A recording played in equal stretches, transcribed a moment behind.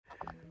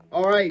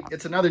All right,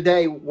 it's another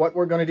day. What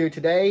we're going to do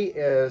today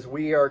is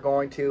we are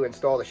going to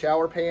install the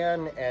shower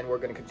pan, and we're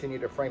going to continue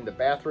to frame the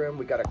bathroom.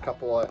 We got a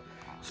couple of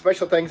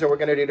special things that we're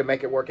going to do to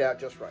make it work out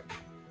just right.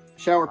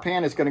 Shower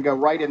pan is going to go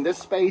right in this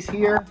space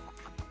here.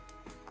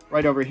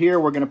 Right over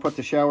here, we're going to put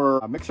the shower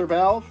mixer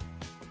valve.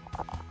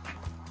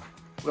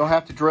 We'll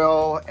have to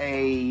drill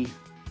a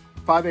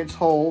 5-inch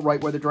hole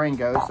right where the drain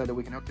goes so that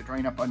we can hook the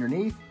drain up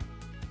underneath.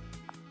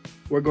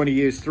 We're going to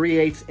use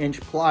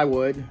 3/8-inch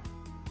plywood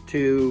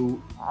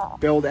to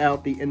build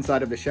out the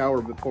inside of the shower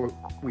before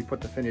we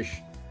put the finish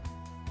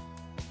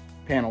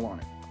panel on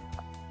it.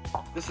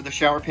 This is the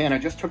shower pan. I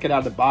just took it out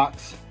of the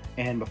box,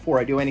 and before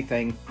I do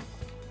anything,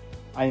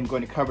 I am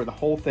going to cover the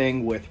whole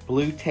thing with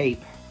blue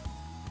tape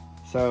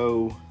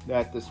so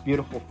that this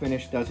beautiful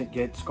finish doesn't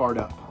get scarred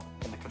up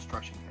in the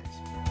construction phase.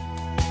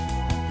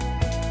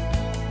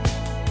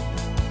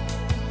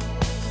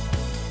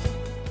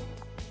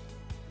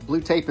 The blue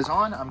tape is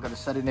on. I'm going to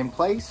set it in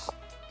place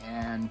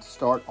and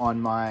start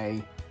on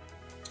my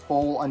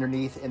hole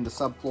underneath in the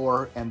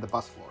subfloor and the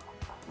bus floor.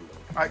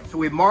 All right, so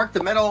we've marked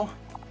the middle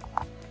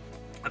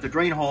of the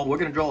drain hole. We're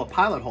gonna drill a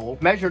pilot hole.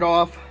 Measured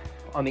off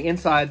on the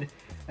inside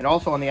and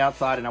also on the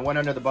outside, and I went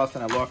under the bus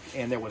and I looked,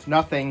 and there was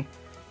nothing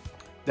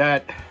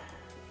that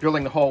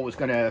drilling the hole was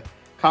gonna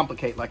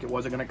complicate, like it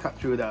wasn't gonna cut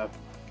through the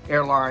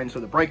air lines or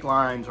the brake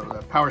lines or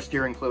the power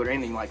steering fluid or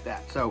anything like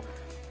that. So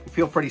you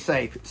feel pretty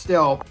safe.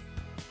 Still,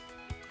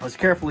 as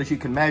careful as you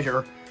can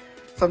measure,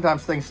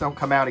 sometimes things don't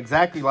come out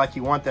exactly like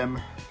you want them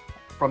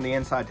from the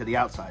inside to the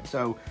outside.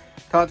 So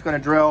Todd's going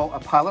to drill a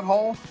pilot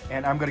hole,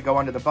 and I'm going to go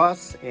under the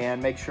bus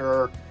and make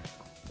sure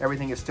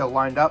everything is still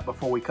lined up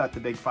before we cut the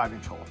big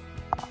 5-inch hole.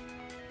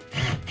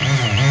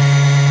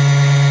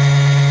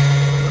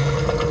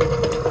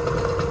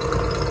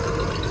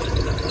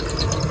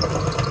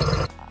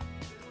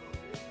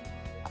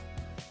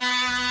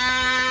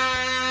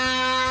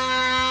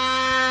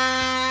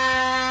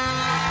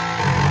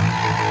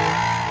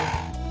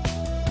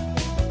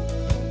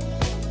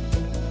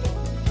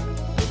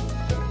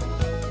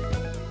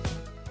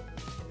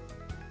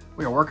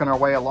 We are working our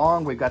way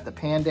along. We've got the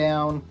pan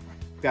down,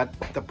 we've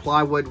got the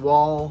plywood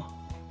wall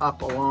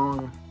up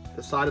along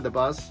the side of the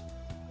bus.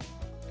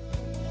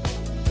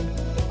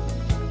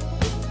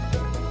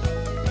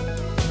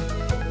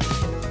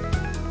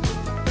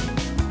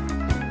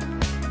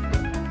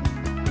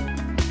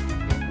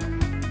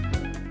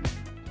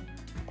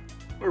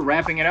 We're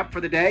wrapping it up for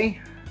the day.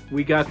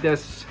 We got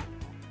this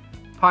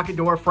pocket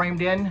door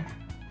framed in,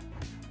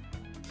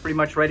 pretty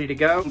much ready to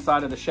go.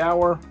 Inside of the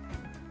shower,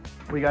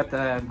 we got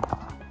the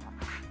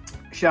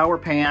shower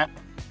pan,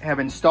 have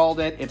installed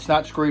it. It's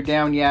not screwed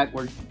down yet.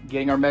 We're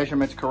getting our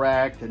measurements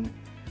correct and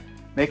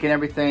making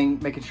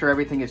sure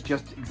everything is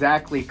just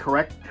exactly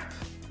correct.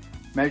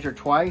 Measure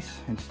twice,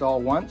 install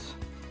once.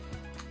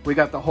 We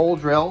got the hole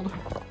drilled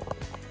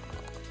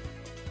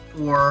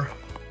for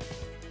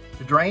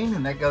the drain,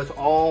 and that goes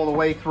all the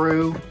way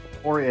through,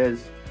 or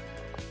is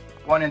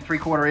 1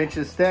 3/4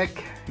 inches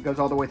thick. It goes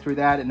all the way through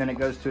that, and then it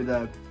goes through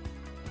the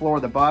floor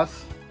of the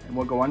bus, and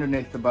we'll go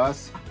underneath the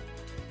bus,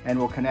 and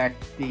we'll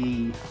connect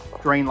the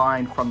drain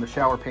line from the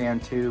shower pan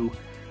to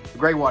the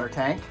gray water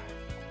tank.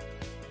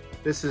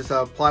 This is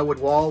a plywood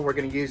wall. We're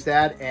going to use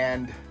that,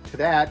 and to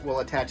that we'll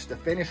attach the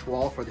finish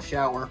wall for the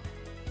shower.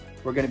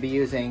 We're going to be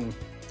using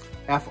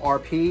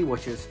FRP,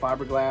 which is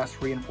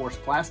fiberglass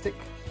reinforced plastic.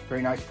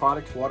 Very nice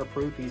product,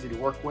 waterproof, easy to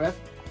work with.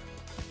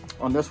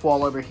 On this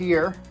wall over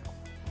here,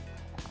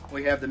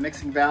 we have the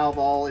mixing valve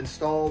all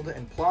installed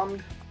and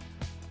plumbed,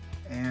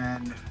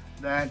 and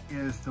that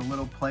is the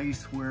little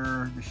place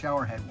where the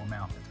shower head will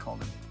mount. It's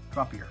called a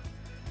drop ear.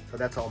 So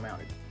that's all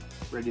mounted,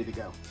 ready to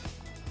go.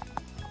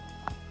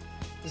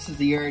 This is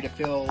the area to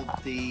fill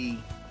the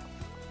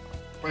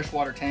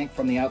freshwater tank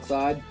from the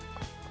outside.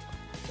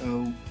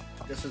 So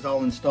this is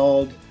all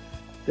installed.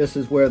 This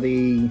is where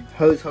the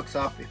hose hooks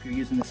up if you're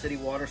using the city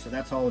water, so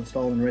that's all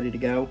installed and ready to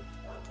go.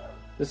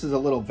 This is a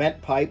little vent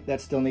pipe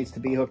that still needs to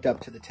be hooked up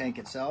to the tank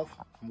itself.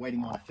 I'm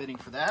waiting on a fitting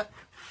for that.